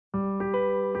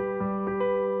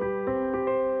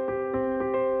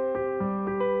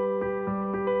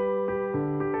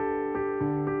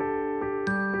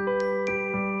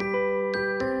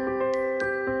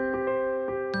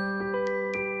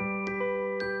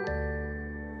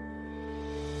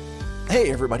Hey,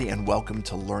 everybody, and welcome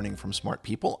to Learning from Smart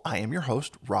People. I am your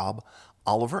host, Rob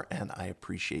Oliver, and I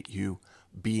appreciate you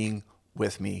being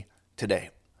with me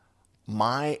today.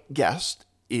 My guest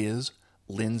is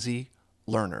Lindsey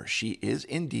Lerner. She is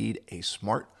indeed a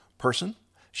smart person.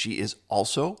 She is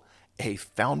also a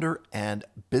founder and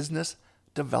business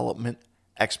development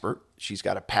expert. She's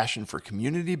got a passion for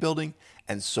community building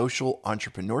and social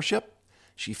entrepreneurship.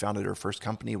 She founded her first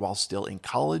company while still in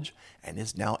college and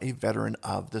is now a veteran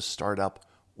of the startup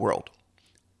world.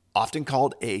 Often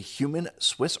called a human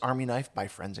Swiss Army knife by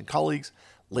friends and colleagues,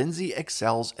 Lindsey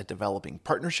excels at developing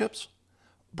partnerships,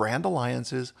 brand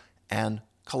alliances, and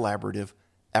collaborative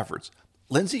efforts.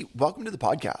 Lindsey, welcome to the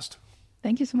podcast.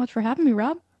 Thank you so much for having me,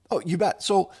 Rob. Oh, you bet.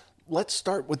 So let's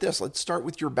start with this. Let's start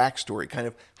with your backstory. Kind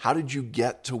of how did you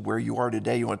get to where you are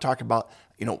today? You want to talk about,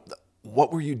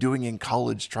 what were you doing in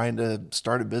college trying to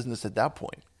start a business at that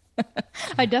point?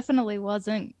 I definitely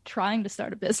wasn't trying to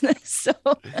start a business, so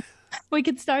we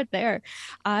could start there.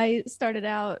 I started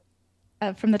out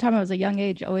from the time I was a young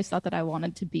age, always thought that I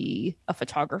wanted to be a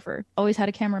photographer. Always had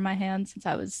a camera in my hand since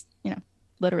I was,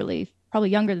 literally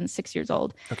probably younger than 6 years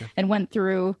old. Okay. And went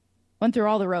through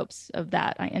all the ropes of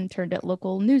that. I interned at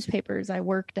local newspapers. I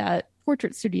worked at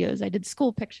portrait studios. I did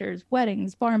school pictures,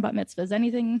 weddings, bar and bat mitzvahs,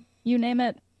 anything, you name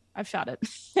it, I've shot it.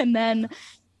 And then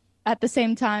at the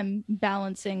same time,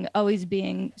 balancing always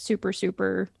being super,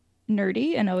 super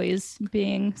nerdy and always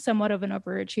being somewhat of an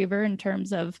overachiever in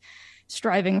terms of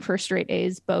striving for straight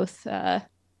A's, both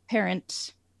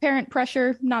parent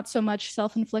pressure, not so much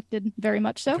self-inflicted, very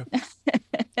much so. Okay.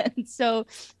 And so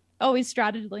always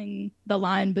straddling the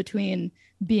line between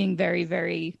being very,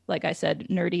 very, like I said,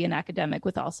 nerdy and academic,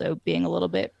 with also being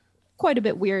quite a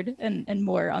bit weird and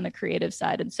more on the creative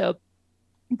side. And so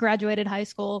graduated high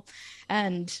school,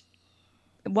 and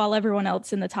while everyone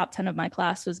else in the top 10 of my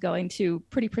class was going to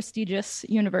pretty prestigious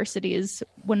universities,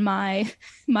 when my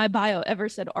bio ever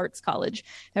said arts college,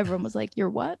 everyone was like, "You're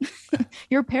what?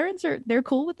 Your parents they're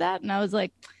cool with that?" And I was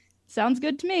like, "Sounds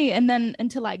good to me." And then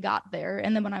until I got there,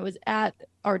 and then when I was at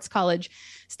arts college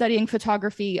studying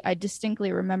photography, I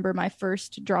distinctly remember my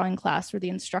first drawing class where the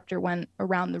instructor went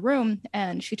around the room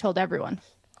and she told everyone,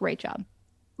 "Great job,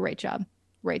 great job,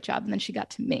 great job." And then she got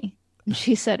to me and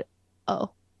she said, "Oh,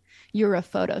 you're a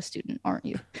photo student, aren't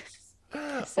you?"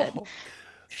 I said,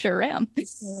 "Sure am."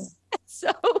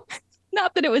 So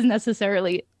not that it was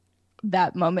necessarily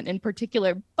that moment in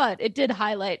particular, but it did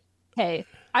highlight, hey,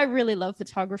 I really love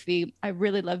photography. I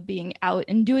really love being out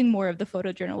and doing more of the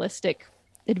photojournalistic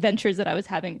adventures that I was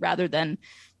having rather than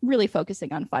really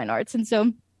focusing on fine arts. And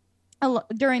so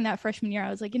during that freshman year, I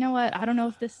was like, you know what? I don't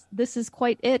know if this is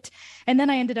quite it. And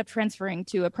then I ended up transferring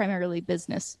to a primarily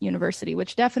business university,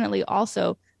 which definitely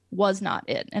also was not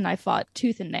it. And I fought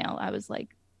tooth and nail. I was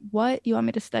like, what? You want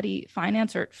me to study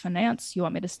finance or finance? You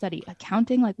want me to study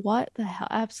accounting? Like, what the hell?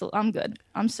 Absolutely. I'm good.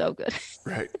 I'm so good.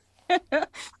 Right.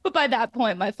 But by that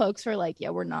point, my folks were like, yeah,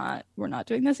 we're not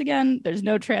doing this again. There's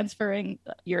no transferring.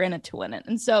 You're in it to win it.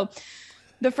 And so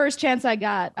the first chance I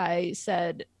got, I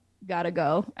said, gotta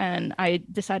go. And I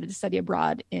decided to study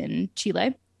abroad in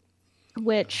Chile,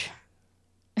 which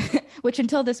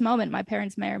until this moment, my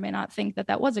parents may or may not think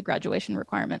that was a graduation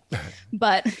requirement,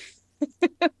 but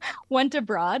went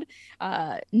abroad,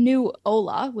 knew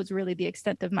hola was really the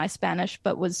extent of my Spanish,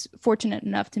 but was fortunate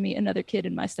enough to meet another kid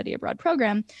in my study abroad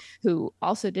program who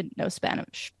also didn't know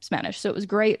Spanish. So it was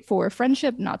great for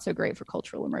friendship, not so great for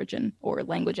cultural immersion or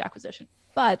language acquisition.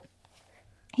 But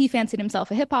he fancied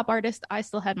himself a hip hop artist. I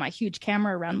still had my huge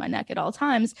camera around my neck at all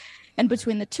times. And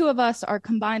between the two of us, our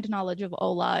combined knowledge of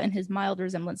hola and his mild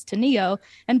resemblance to Neo,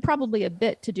 and probably a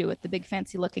bit to do with the big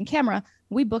fancy looking camera,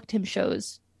 we booked him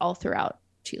shows all throughout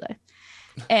Chile.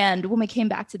 And when we came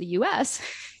back to the US,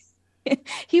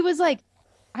 he was like,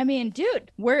 I mean,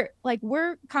 dude, we're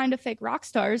kind of fake rock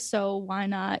stars. So why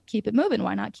not keep it moving?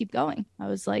 Why not keep going? I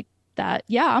was like,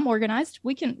 yeah, I'm organized.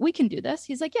 We can do this.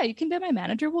 He's like, yeah, you can be my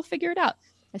manager. We'll figure it out.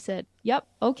 I said, yep,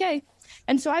 okay.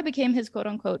 And so I became his quote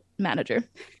unquote manager.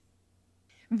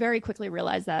 Very quickly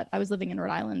realized that I was living in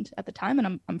Rhode Island at the time,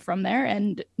 and I'm from there,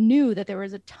 and knew that there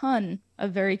was a ton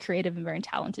of very creative and very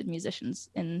talented musicians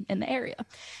in the area.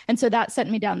 And so that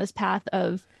sent me down this path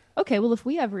of, okay, well, if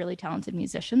we have really talented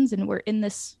musicians and we're in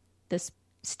this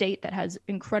state that has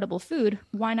incredible food,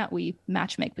 why not we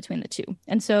matchmake between the two?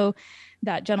 And so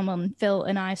that gentleman, Phil,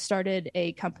 and I started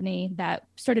a company that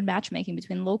started matchmaking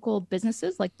between local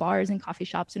businesses like bars and coffee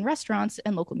shops and restaurants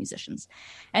and local musicians.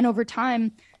 And over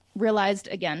time, realized,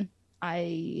 again,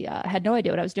 I had no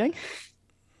idea what I was doing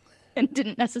and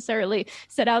didn't necessarily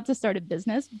set out to start a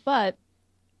business. But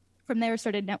from there, I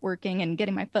started networking and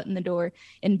getting my foot in the door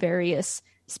in various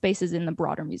spaces in the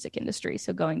broader music industry.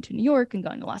 So going to New York and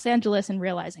going to Los Angeles and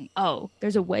realizing, oh,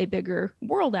 there's a way bigger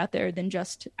world out there than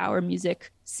just our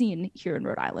music scene here in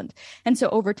Rhode Island. And so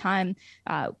over time,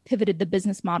 pivoted the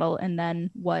business model. And then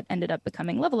what ended up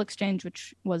becoming Level Exchange,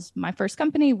 which was my first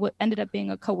company, what ended up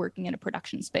being a co-working and a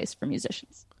production space for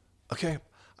musicians. Okay.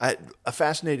 A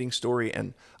fascinating story.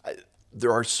 And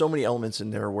there are so many elements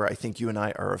in there where I think you and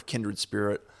I are of kindred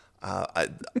spirit.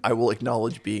 I will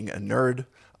acknowledge being a nerd.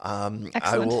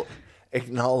 I will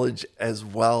acknowledge as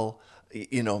well,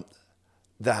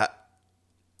 that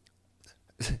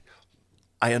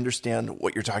I understand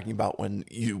what you're talking about when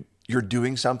you're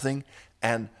doing something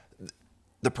and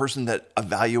the person that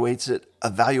evaluates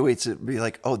it, be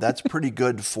like, oh, that's pretty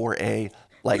good for a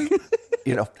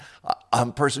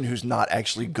person who's not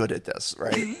actually good at this,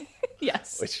 right?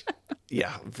 Yes. Which,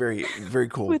 yeah, very, very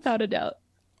cool. Without a doubt.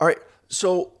 All right.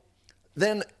 So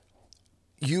then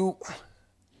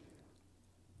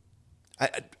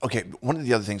okay, one of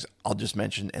the other things I'll just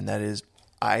mention, and that is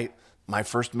my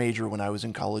first major when I was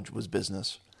in college was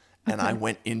business, and I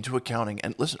went into accounting.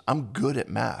 And listen, I'm good at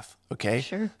math, okay?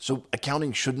 Sure. So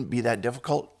accounting shouldn't be that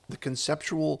difficult. The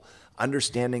conceptual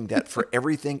understanding that for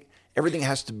everything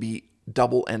has to be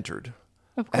double entered.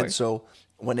 Of course. And so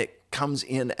when it comes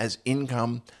in as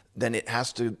income, then it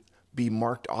has to be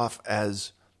marked off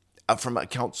as from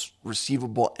accounts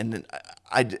receivable, and then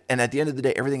and at the end of the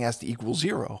day, everything has to equal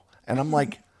zero. And I'm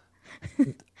like,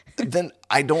 then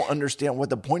I don't understand what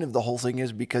the point of the whole thing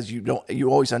is, because you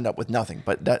always end up with nothing.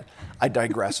 But that I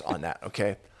digress on that.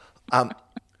 Okay.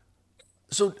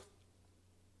 So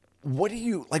what do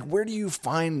you like? Where do you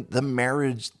find the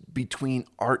marriage between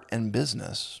art and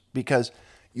business? Because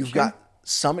you've got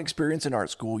some experience in art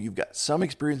school, you've got some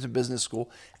experience in business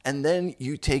school, and then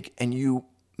you take and you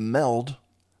meld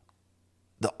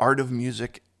the art of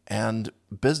music and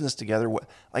business together.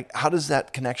 How does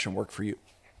that connection work for you?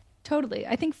 Totally.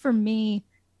 I think for me,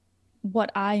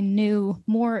 what I knew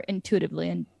more intuitively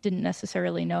and didn't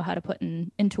necessarily know how to put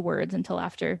into words until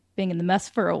after being in the mess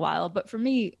for a while. But for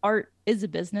me, art is a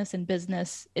business and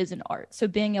business is an art. So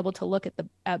being able to look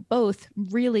at both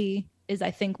really is,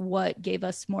 I think, what gave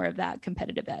us more of that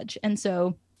competitive edge. And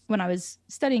so when I was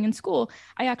studying in school,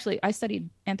 I studied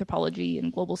anthropology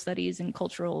and global studies and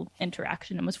cultural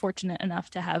interaction, and was fortunate enough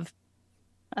to have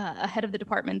a head of the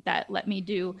department that let me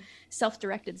do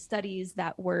self-directed studies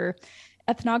that were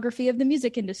ethnography of the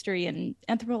music industry and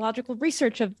anthropological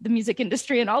research of the music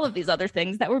industry and all of these other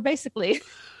things that were basically,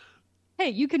 hey,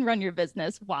 you can run your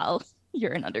business while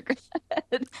you're an undergrad.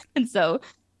 And so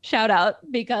shout out,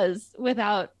 because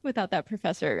without that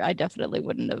professor, I definitely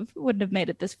wouldn't have made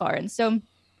it this far. And so,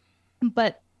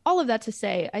 but all of that to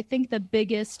say, I think the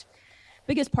biggest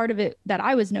part of it that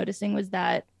I was noticing was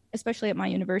that, especially at my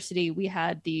university, we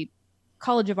had the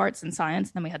College of Arts and Science,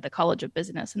 and then we had the College of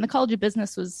Business. And the College of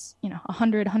Business was,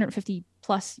 150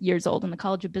 plus years old, and the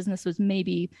College of Business was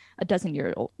maybe a dozen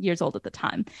years old at the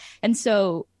time. And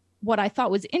so what I thought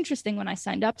was interesting when I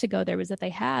signed up to go there was that they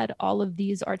had all of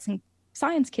these arts and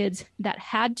science kids that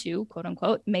had to, quote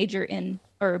unquote, major in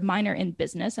or minor in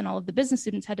business, and all of the business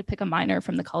students had to pick a minor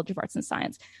from the College of Arts and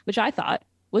Science, which I thought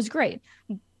was great.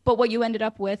 But what you ended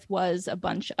up with was a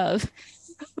bunch of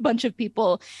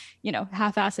people,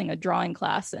 half-assing a drawing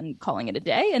class and calling it a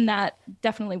day. And that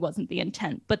definitely wasn't the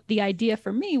intent. But the idea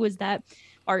for me was that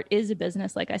art is a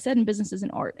business, like I said, and business is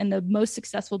an art. And the most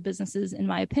successful businesses, in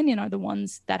my opinion, are the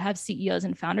ones that have CEOs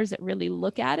and founders that really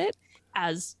look at it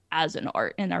as an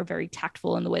art and are very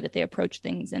tactful in the way that they approach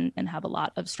things and have a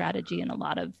lot of strategy and a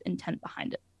lot of intent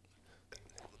behind it.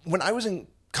 When I was in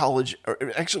college, or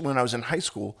actually when I was in high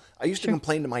school, I used to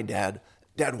complain to my dad,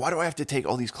 why do I have to take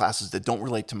all these classes that don't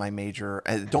relate to my major,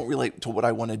 don't relate to what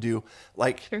I want to do?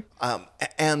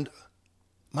 And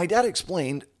my dad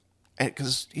explained,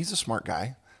 because he's a smart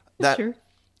guy, that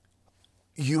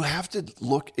you have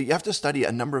to study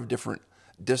a number of different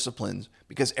disciplines,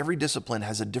 because every discipline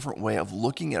has a different way of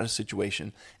looking at a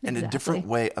situation and a different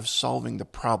way of solving the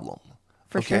problem.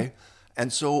 For sure.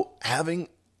 And so having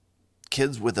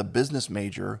kids with a business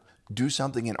major do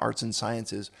something in arts and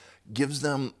sciences gives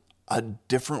them a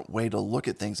different way to look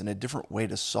at things and a different way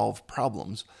to solve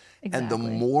problems. Exactly. And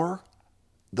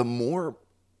the more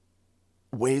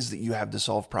ways that you have to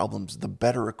solve problems, the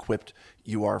better equipped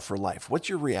you are for life. What's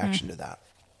your reaction to that?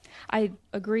 I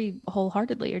agree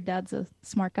wholeheartedly. Your dad's a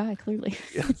smart guy, clearly.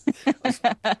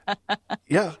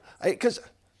 Yeah.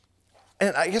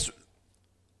 And I guess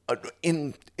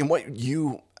in what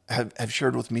you have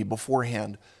shared with me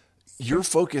beforehand, your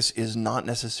focus is not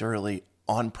necessarily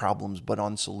on problems, but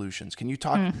on solutions. Can you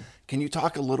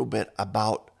talk a little bit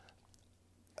about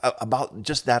about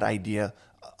just that idea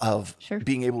of Sure.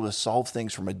 being able to solve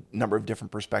things from a number of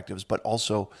different perspectives, but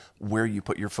also where you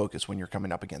put your focus when you're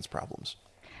coming up against problems.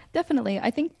 Definitely.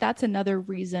 I think that's another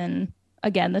reason.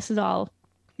 Again, this is all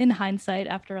in hindsight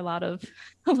after a lot of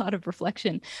a lot of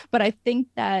reflection, but I think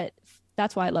that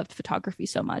that's why I loved photography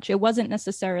so much. It wasn't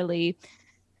necessarily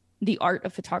the art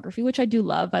of photography, which I do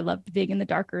love. I loved being in the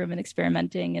dark room and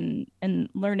experimenting and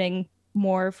learning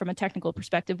more from a technical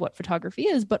perspective what photography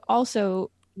is, but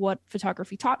also what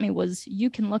photography taught me was you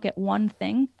can look at one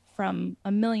thing from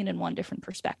a million and one different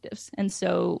perspectives. And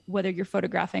so whether you're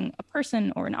photographing a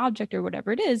person or an object or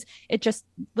whatever it is, it just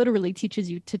literally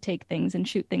teaches you to take things and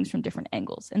shoot things from different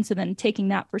angles. And so then taking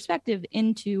that perspective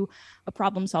into a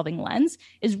problem solving lens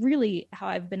is really how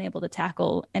I've been able to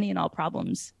tackle any and all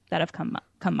problems that have come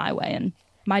my way. And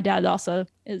my dad also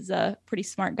is a pretty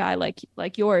smart guy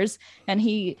like yours. And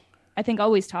he, I think,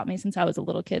 always taught me since I was a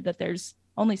little kid that there's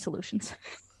only solutions,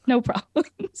 no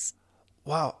problems.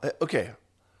 Wow. Okay.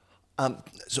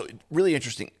 So really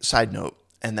interesting side note,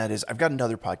 and that is I've got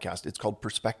another podcast. It's called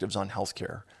Perspectives on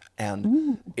Healthcare, and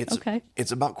Ooh, it's okay.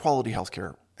 it's about quality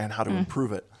healthcare and how to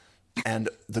improve it. And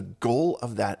the goal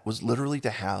of that was literally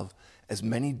to have as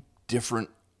many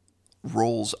different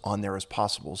roles on there as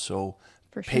possible. So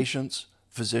For sure. patients,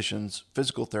 physicians,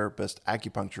 physical therapists,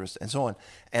 acupuncturists, and so on.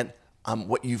 And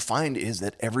what you find is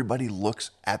that everybody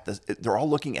looks at they're all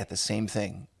looking at the same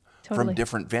thing from Totally.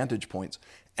 different vantage points.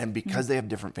 And because they have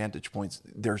different vantage points,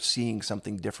 they're seeing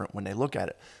something different when they look at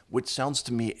it, which sounds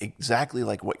to me exactly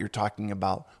like what you're talking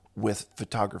about with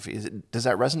photography. Does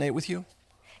that resonate with you?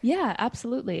 Yeah,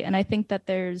 absolutely. And I think that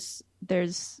I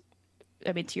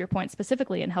mean, to your point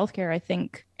specifically in healthcare, I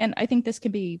think this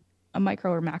could be a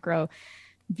micro or macro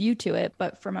view to it,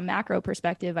 but from a macro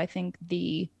perspective, I think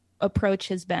the approach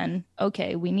has been,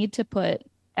 okay, we need to put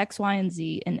X, Y, and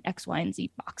Z in X, Y, and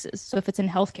Z boxes. So if it's in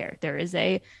healthcare, there is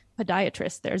a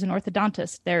podiatrist, there's an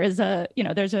orthodontist, there's a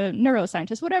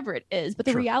neuroscientist, whatever it is. But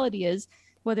the Sure. reality is,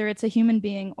 whether it's a human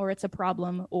being or it's a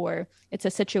problem or it's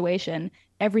a situation,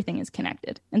 everything is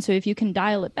connected. And so if you can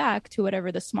dial it back to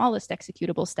whatever the smallest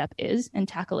executable step is and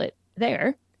tackle it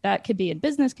there, that could be in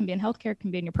business, can be in healthcare,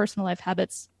 can be in your personal life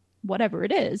habits, whatever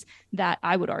it is, that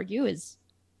I would argue is,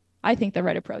 I think, the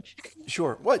right approach.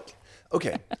 Sure. What?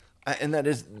 Okay. And that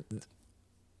is,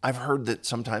 I've heard that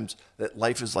sometimes that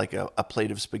life is like a plate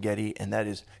of spaghetti, and that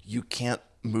is you can't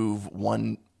move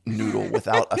one noodle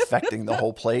without affecting the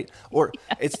whole plate. Or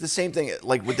it's the same thing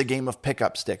like with the game of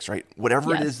pickup sticks, right?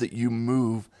 Whatever it is that you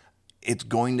move, it's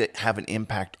going to have an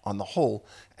impact on the whole.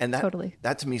 And Totally.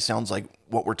 that to me sounds like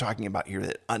what we're talking about here,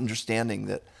 that understanding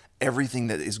that everything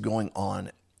that is going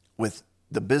on with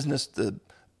the business, the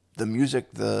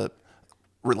music, the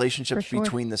relationships For sure.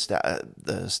 between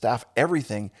the staff,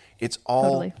 everything, it's all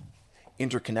Totally.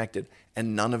 interconnected,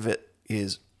 and none of it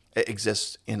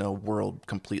exists in a world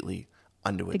completely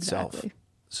unto itself. Exactly.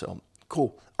 So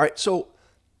cool. All right. So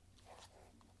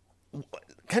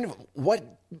kind of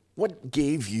what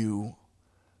gave you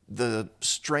the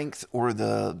strength or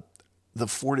the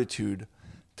fortitude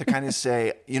to kind of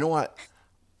say, you know what,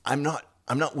 I'm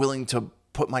not willing to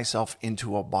put myself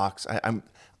into a box. I'm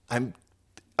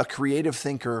a creative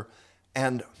thinker,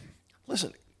 and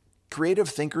listen, creative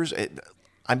thinkers,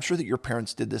 I'm sure that your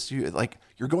parents did this to you. Like,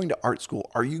 you're going to art school.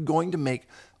 Are you going to make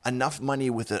enough money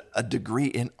with a degree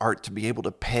in art to be able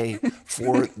to pay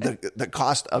for the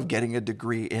cost of getting a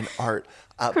degree in art?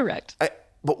 Correct.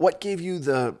 But what gave you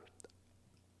the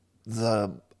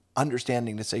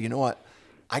understanding to say, you know what,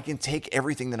 I can take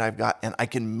everything that I've got and I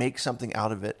can make something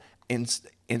out of it in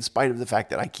spite of the fact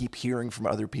that I keep hearing from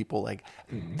other people like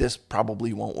this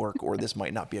probably won't work or this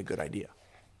might not be a good idea?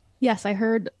 Yes, I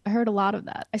heard a lot of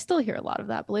that. I still hear a lot of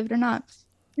that, believe it or not.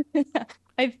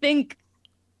 I think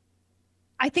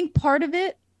part of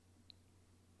it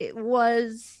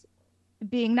was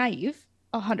being naive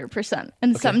 100%.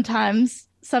 And Okay. sometimes,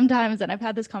 and I've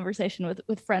had this conversation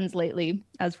with friends lately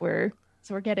as we're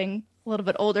getting a little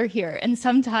bit older here. And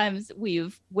sometimes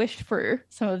we've wished for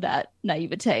some of that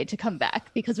naivete to come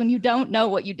back, because when you don't know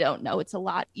what you don't know, it's a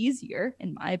lot easier,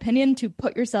 in my opinion, to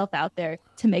put yourself out there,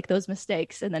 to make those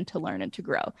mistakes, and then to learn and to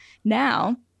grow.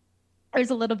 Now,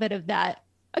 there's a little bit of that.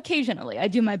 Occasionally, I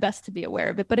do my best to be aware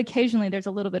of it, but occasionally there's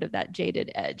a little bit of that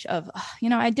jaded edge of,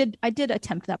 I did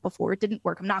attempt that before. It didn't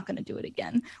work. I'm not going to do it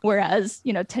again. Whereas,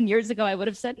 10 years ago, I would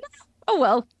have said, oh,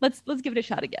 well, let's give it a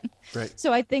shot again. Right.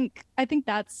 So I think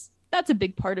that's a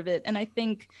big part of it. And I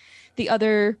think the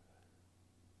other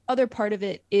part of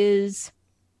it is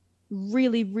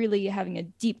really, really having a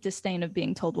deep disdain of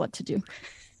being told what to do.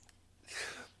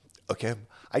 Okay.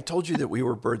 I told you that we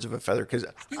were birds of a feather because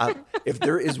if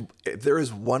there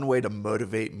is one way to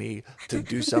motivate me to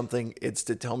do something, it's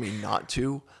to tell me not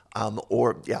to.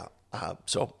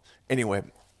 So anyway,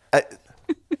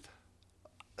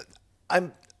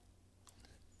 I'm.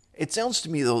 It sounds to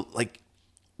me though like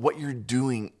what you're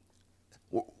doing.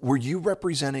 Were you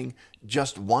representing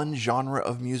just one genre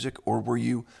of music, or were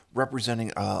you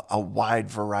representing a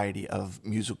wide variety of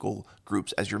musical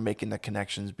groups as you're making the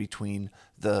connections between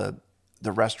the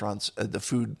restaurants, the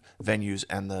food venues,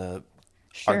 and the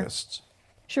artists?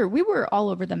 Sure. We were all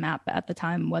over the map at the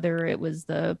time, whether it was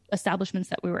the establishments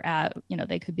that we were at,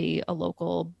 they could be a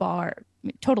local bar,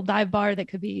 total dive bar, that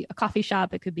could be a coffee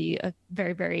shop, it could be a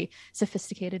very, very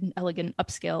sophisticated and elegant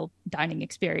upscale dining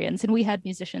experience. And we had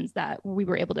musicians that we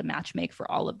were able to match make for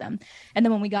all of them. And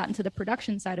then when we got into the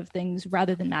production side of things,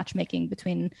 rather than matchmaking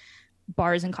between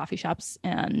bars and coffee shops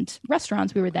and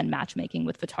restaurants, we were then matchmaking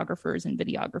with photographers and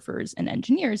videographers and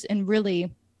engineers, and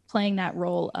really playing that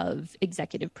role of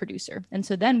executive producer. And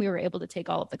so then we were able to take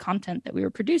all of the content that we were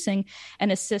producing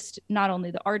and assist not only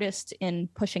the artist in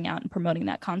pushing out and promoting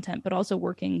that content, but also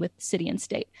working with city and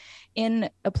state. In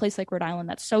a place like Rhode Island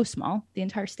that's so small, the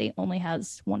entire state only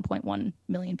has 1.1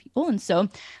 million people. And so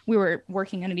we were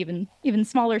working on an even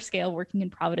smaller scale, working in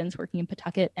Providence, working in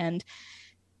Pawtucket, and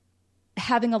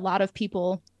having a lot of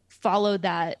people follow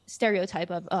that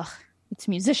stereotype of, it's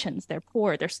musicians, they're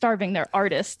poor, they're starving, they're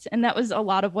artists. And that was a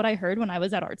lot of what I heard when I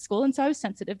was at art school. And so I was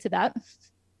sensitive to that.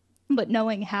 But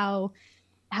knowing how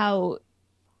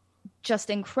just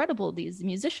incredible these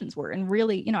musicians were, and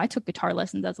really, I took guitar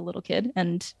lessons as a little kid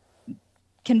and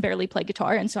can barely play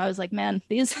guitar. And so I was like, man,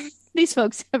 these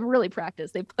folks have really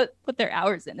practiced. They put their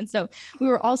hours in. And so we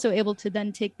were also able to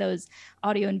then take those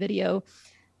audio and video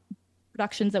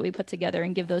productions that we put together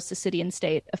and give those to city and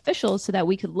state officials so that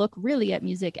we could look really at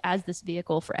music as this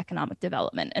vehicle for economic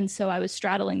development. And so I was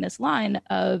straddling this line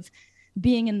of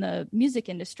being in the music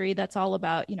industry that's all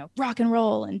about, rock and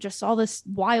roll and just all this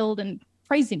wild and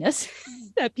craziness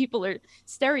that people are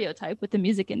stereotyped with the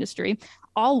music industry,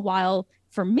 all while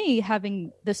for me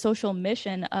having the social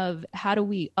mission of how do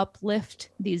we uplift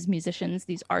these musicians,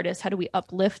 these artists, how do we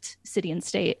uplift city and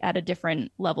state at a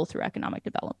different level through economic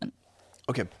development.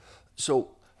 Okay. So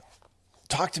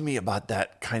talk to me about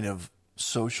that kind of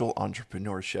social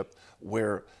entrepreneurship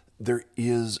where there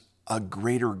is a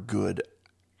greater good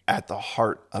at the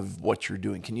heart of what you're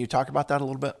doing. Can you talk about that a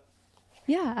little bit?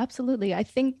 Yeah, absolutely. I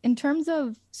think in terms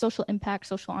of social impact,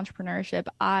 social entrepreneurship,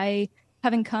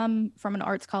 having come from an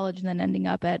arts college and then ending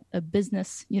up at a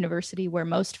business university where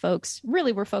most folks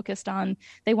really were focused on,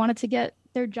 they wanted to get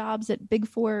their jobs at Big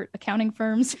Four accounting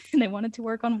firms, and they wanted to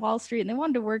work on Wall Street, and they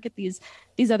wanted to work at these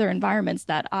other environments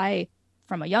that I,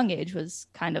 from a young age, was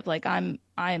kind of like,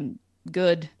 I'm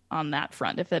good on that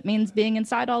front. If it means being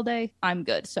inside all day, I'm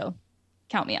good. So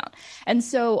count me out. And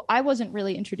so I wasn't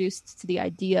really introduced to the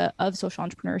idea of social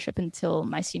entrepreneurship until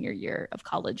my senior year of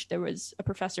college. There was a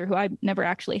professor who I never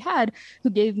actually had who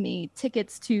gave me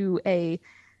tickets to a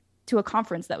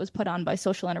conference that was put on by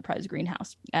Social Enterprise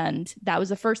Greenhouse. And that was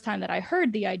the first time that I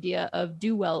heard the idea of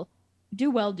do well,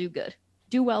 do good.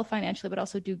 Do well financially, but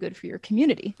also do good for your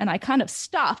community. And I kind of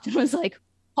stopped and was like,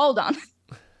 hold on.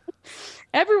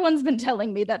 Everyone's been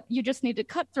telling me that you just need to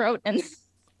cut throat and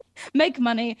make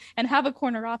money and have a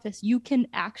corner office. You can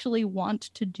actually want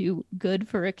to do good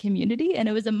for a community. And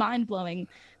it was a mind-blowing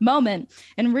moment.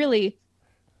 And really,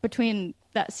 between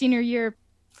that senior year,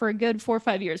 for a good 4 or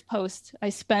 5 years post, I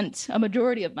spent a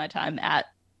majority of my time at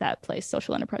that place,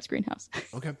 Social Enterprise Greenhouse.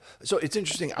 Okay. So it's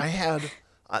interesting. I had,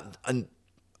 I'm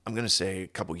going to say a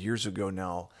couple years ago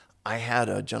now, I had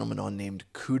a gentleman on named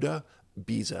Kuda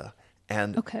Biza.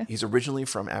 And he's originally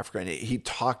from Africa, and he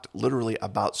talked literally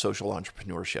about social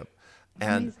entrepreneurship.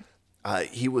 And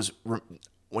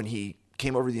when he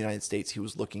came over to the United States, he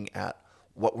was looking at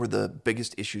what were the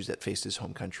biggest issues that faced his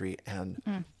home country.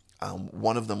 And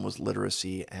one of them was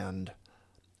literacy, and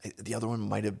the other one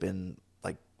might have been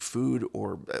like food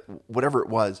or whatever it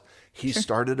was. He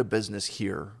started a business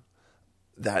here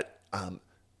that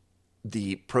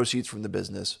the proceeds from the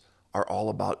business are all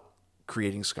about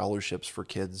creating scholarships for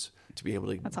kids to be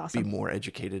able to be more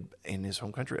educated in his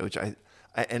home country, which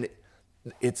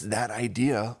it's that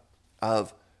idea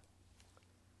of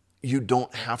you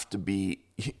don't have to be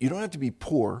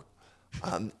poor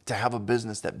to have a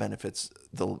business that benefits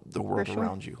the world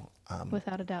around you.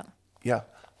 Without a doubt. Yeah.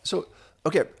 So,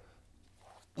 okay.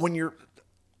 When you're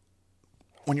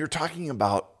talking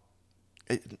about,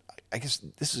 I guess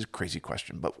this is a crazy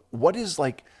question, but what is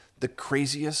like the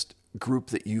craziest group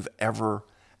that you've ever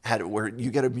had, where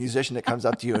you get a musician that comes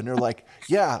up to you and they're like,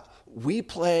 yeah, we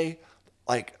play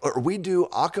like, or we do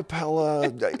a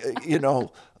cappella,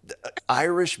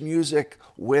 Irish music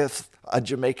with a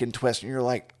Jamaican twist. And you're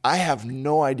like, I have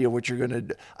no idea what you're going to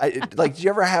do. Like, do you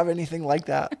ever have anything like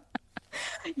that?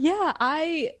 Yeah,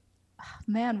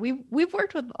 man, we've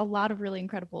worked with a lot of really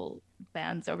incredible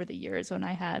bands over the years when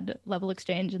I had Level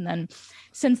Exchange, and then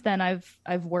since then I've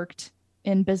worked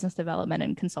in business development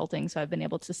and consulting, so I've been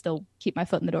able to still keep my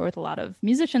foot in the door with a lot of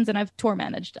musicians, and I've tour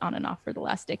managed on and off for the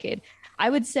last decade. I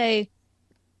would say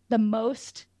the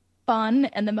most fun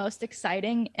and the most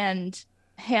exciting and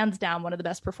hands down one of the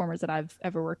best performers that I've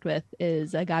ever worked with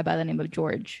is a guy by the name of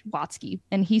George Watsky,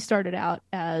 and he started out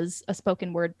as a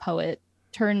spoken word poet,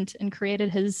 turned and created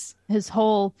his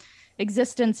whole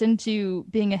existence into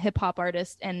being a hip hop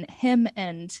artist. And him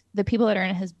and the people that are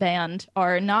in his band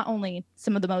are not only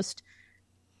some of the most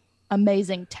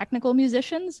amazing technical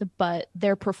musicians, but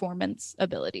their performance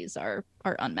abilities are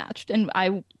unmatched. And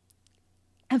I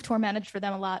have tour managed for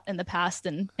them a lot in the past,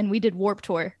 and we did Warp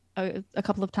Tour a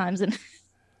couple of times, and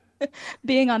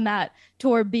being on that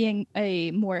tour, being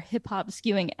a more hip hop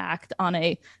skewing act on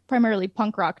a primarily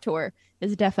punk rock tour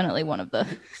is definitely one of the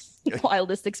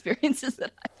wildest experiences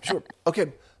that I've Sure.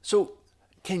 Okay. So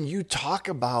can you talk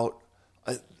about,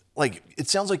 like, it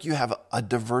sounds like you have a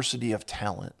diversity of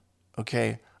talent.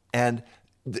 Okay. And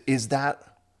does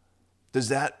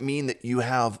that mean that you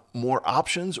have more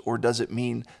options, or does it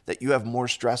mean that you have more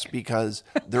stress because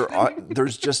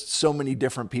there's just so many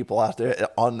different people out there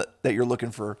that you're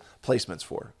looking for placements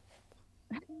for?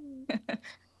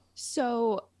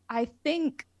 So I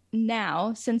think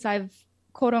now, since I've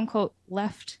quote unquote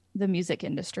left the music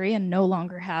industry and no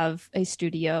longer have a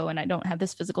studio, and I don't have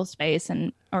this physical space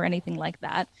or anything like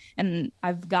that, and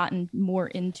I've gotten more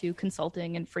into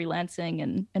consulting and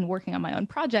freelancing and working on my own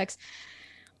projects,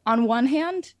 on one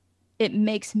hand, it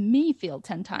makes me feel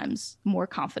 10 times more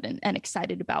confident and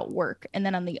excited about work. And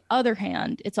then on the other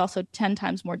hand, it's also 10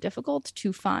 times more difficult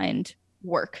to find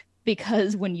work,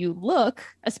 because when you look,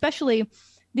 especially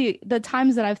the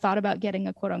times that I've thought about getting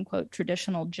a quote unquote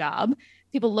traditional job,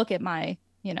 people look at my,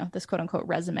 this quote unquote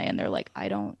resume, and they're like,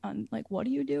 I'm like, what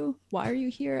do you do? Why are you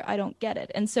here? I don't get it.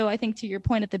 And so I think to your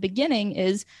point at the beginning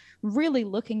is really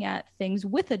looking at things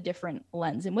with a different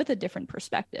lens and with a different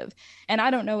perspective. And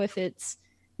I don't know if it's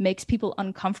makes people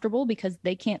uncomfortable because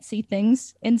they can't see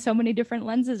things in so many different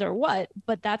lenses or what,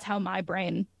 but that's how my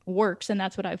brain works. And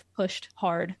that's what I've pushed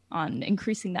hard on,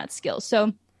 increasing that skill.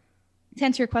 So to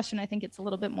answer your question, I think it's a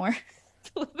little bit more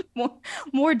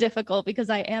difficult, because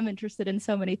I am interested in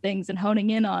so many things, and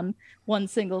honing in on one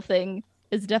single thing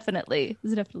is definitely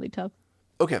tough.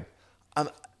 Okay.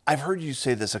 I've heard you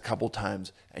say this a couple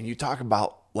times, and you talk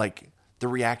about like the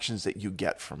reactions that you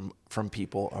get from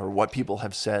people, or what people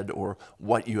have said, or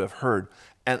what you have heard.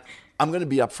 And I'm going to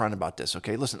be upfront about this.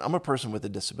 Okay. Listen, I'm a person with a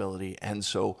disability. And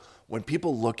so when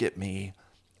people look at me,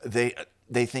 they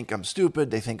think I'm stupid.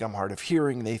 They think I'm hard of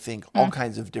hearing. They think all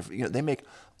kinds of different, they make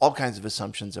all kinds of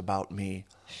assumptions about me.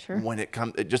 Sure. When it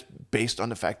comes, just based on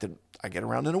the fact that I get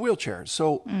around in a wheelchair.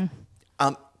 So,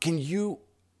 can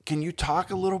you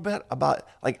talk a little bit about,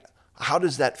 like, how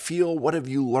does that feel? What have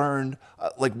you learned?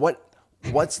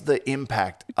 What's the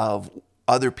impact of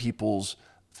other people's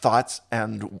thoughts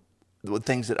and the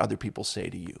things that other people say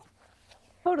to you?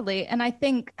 Totally. And I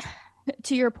think,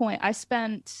 to your point,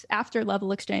 after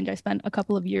Level Exchange, I spent a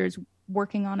couple of years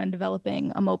working on and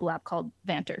developing a mobile app called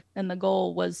Vanter. And the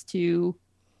goal was to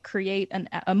create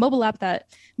a mobile app that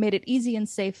made it easy and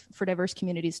safe for diverse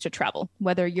communities to travel.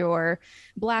 Whether you're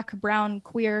Black, brown,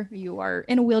 queer, you are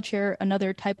in a wheelchair,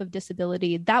 another type of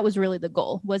disability, that was really the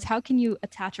goal, was how can you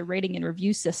attach a rating and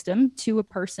review system to a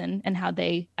person and how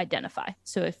they identify.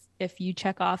 So if you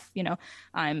check off,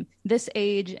 I'm this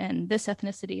age and this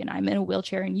ethnicity and I'm in a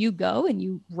wheelchair, and you go and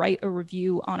you write a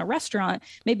review on a restaurant,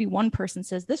 maybe one person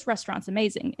says, this restaurant's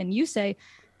amazing. And you say,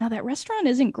 now that restaurant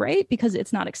isn't great because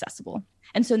it's not accessible.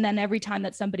 And so then every time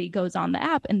that somebody goes on the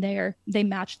app and they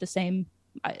match the same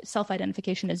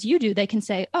self-identification as you do, they can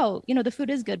say, oh, the food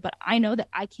is good, but I know that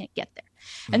I can't get there.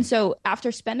 And so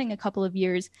after spending a couple of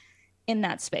years in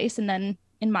that space, and then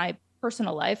in my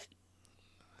personal life,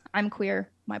 I'm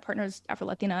queer, my partner's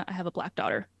Afro-Latina, I have a Black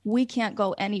daughter. We can't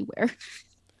go anywhere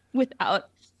without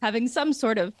having some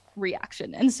sort of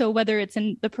reaction. And so whether it's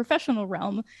in the professional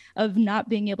realm of not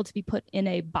being able to be put in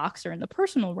a box, or in the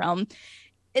personal realm,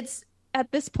 it's at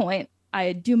this point,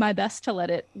 I do my best to let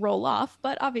it roll off.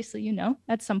 But obviously,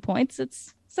 at some points,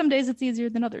 some days it's easier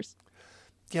than others.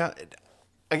 Yeah.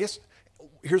 I guess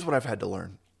here's what I've had to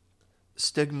learn.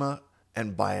 Stigma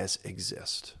and bias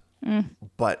exist,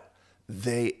 but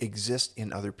they exist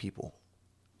in other people.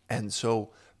 And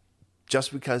so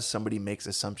just because somebody makes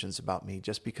assumptions about me,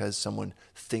 just because someone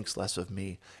thinks less of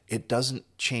me, it doesn't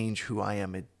change who I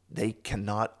am. They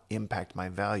cannot impact my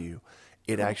value.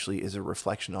 It actually is a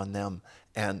reflection on them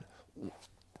and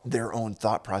their own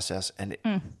thought process, and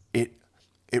it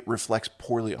reflects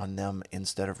poorly on them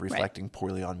instead of reflecting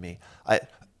poorly on me.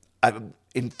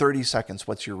 In 30 seconds,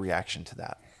 what's your reaction to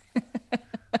that?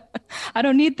 I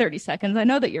don't need 30 seconds. I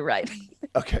know that you're right.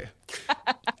 Okay.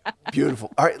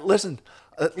 Beautiful. All right, listen,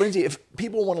 Lindsey, if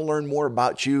people want to learn more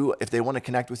about you, if they want to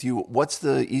connect with you, what's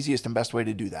the easiest and best way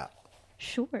to do that?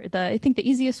 Sure. I think the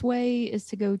easiest way is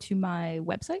to go to my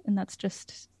website, and that's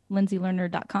just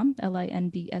lindseylerner.com,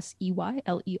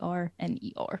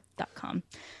 LINDSEYLERNER.com.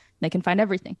 They can find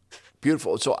everything.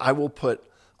 Beautiful. So I will put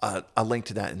a link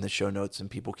to that in the show notes, and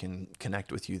people can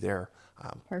connect with you there,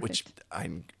 which I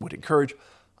would encourage.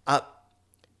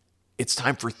 It's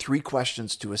time for 3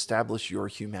 questions to establish your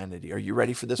humanity. Are you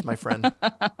ready for this, my friend?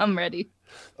 I'm ready.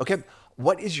 Okay.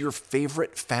 What is your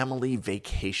favorite family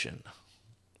vacation?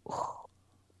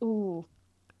 Ooh,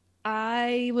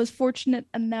 I was fortunate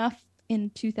enough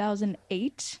in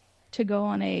 2008 to go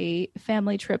on a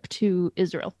family trip to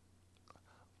Israel.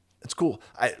 It's cool.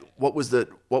 What was the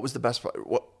best part?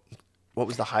 What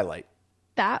was the highlight?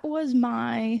 That was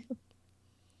my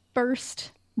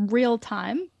first real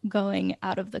time going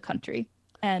out of the country.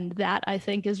 And that, I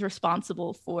think, is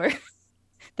responsible for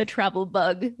the travel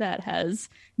bug that has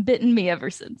bitten me ever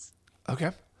since.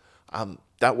 Okay.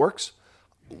 That works.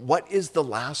 What is the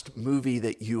last movie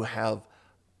that you have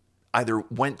either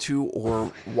went to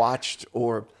or watched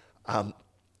or...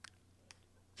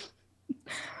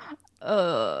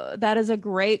 That is a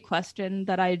great question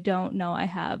that I don't know I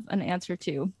have an answer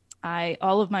to.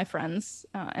 All of my friends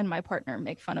and my partner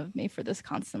make fun of me for this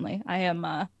constantly. I am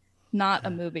not a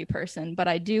movie person, but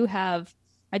I do have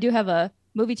a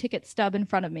movie ticket stub in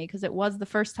front of me because it was the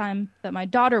first time that my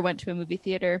daughter went to a movie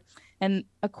theater, and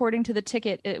according to the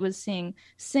ticket, it was seeing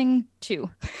Sing 2.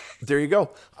 There you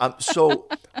go. So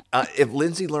if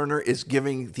Lindsey Lerner is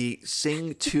giving the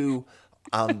Sing 2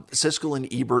 Siskel and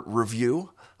Ebert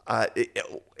review,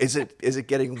 is it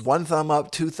getting 1 thumb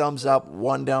up, 2 thumbs up,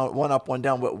 1 down, 1 up, 1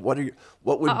 down? What would be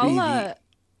the...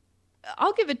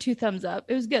 I'll give it 2 thumbs up.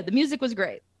 It was good. The music was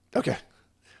great. Okay.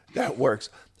 That works.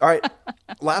 All right.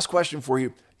 Last question for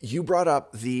you. You brought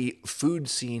up the food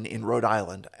scene in Rhode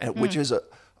Island, which is a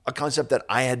concept that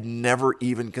I had never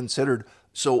even considered.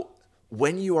 So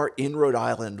when you are in Rhode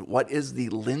Island, what is the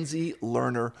Lindsey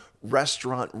Lerner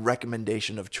restaurant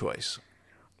recommendation of choice?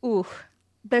 Ooh,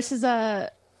 this is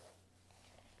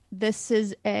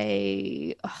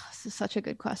such a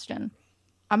good question.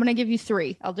 I'm going to give you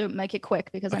 3. Make it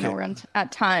quick because I know we're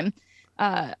at time.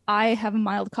 I have a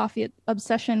mild coffee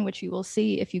obsession, which you will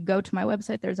see if you go to my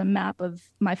website. There's a map of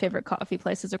my favorite coffee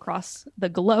places across the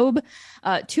globe,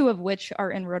 2 of which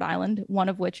are in Rhode Island, one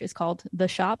of which is called The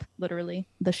Shop, literally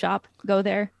The Shop. Go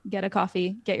there, get a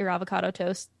coffee, get your avocado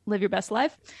toast, live your best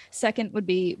life. Second would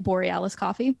be Borealis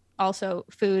Coffee, also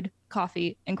food,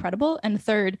 coffee, incredible. And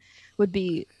third would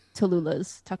be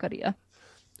Tallulah's Taqueria.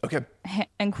 Okay.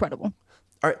 Incredible.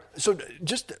 All right. So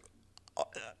just...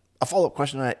 a follow-up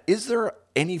question on that. Is there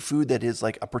any food that is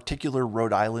like a particular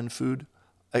Rhode Island food?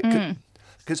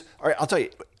 Because, all right, I'll tell you,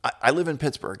 I live in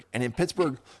Pittsburgh, and in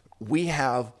Pittsburgh, we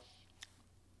have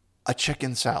a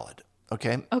chicken salad,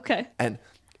 okay? Okay. And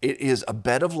it is a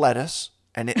bed of lettuce,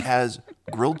 and it has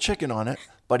grilled chicken on it,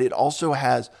 but it also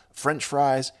has French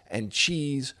fries and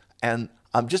cheese and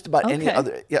just about any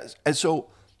other. Yes. And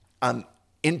so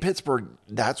in Pittsburgh,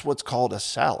 that's what's called a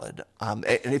salad. And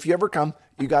if you ever come,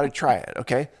 you got to try it.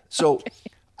 Okay. So,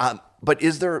 but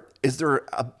is there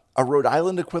a Rhode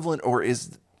Island equivalent, or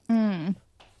is?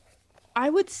 I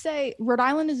would say Rhode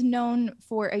Island is known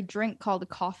for a drink called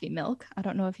coffee milk. I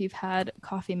don't know if you've had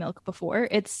coffee milk before.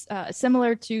 It's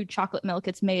similar to chocolate milk.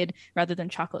 It's made, rather than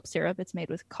chocolate syrup, it's made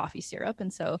with coffee syrup.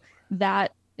 And so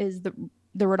that is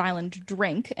the Rhode Island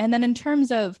drink. And then in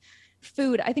terms of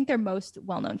food, I think they're most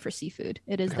well known for seafood.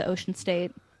 It is the ocean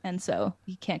state, and so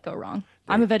you can't go wrong.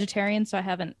 Right. I'm a vegetarian, so I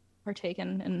haven't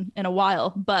partaken in a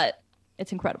while, but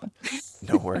it's incredible.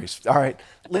 No worries. All right,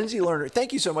 Lindsey Lerner,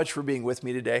 thank you so much for being with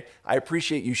me today. I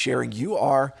appreciate you sharing. You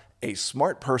are a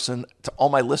smart person. To all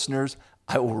my listeners,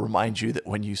 I will remind you that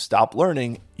when you stop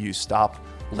learning, you stop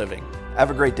living.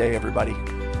 Have a great day, everybody.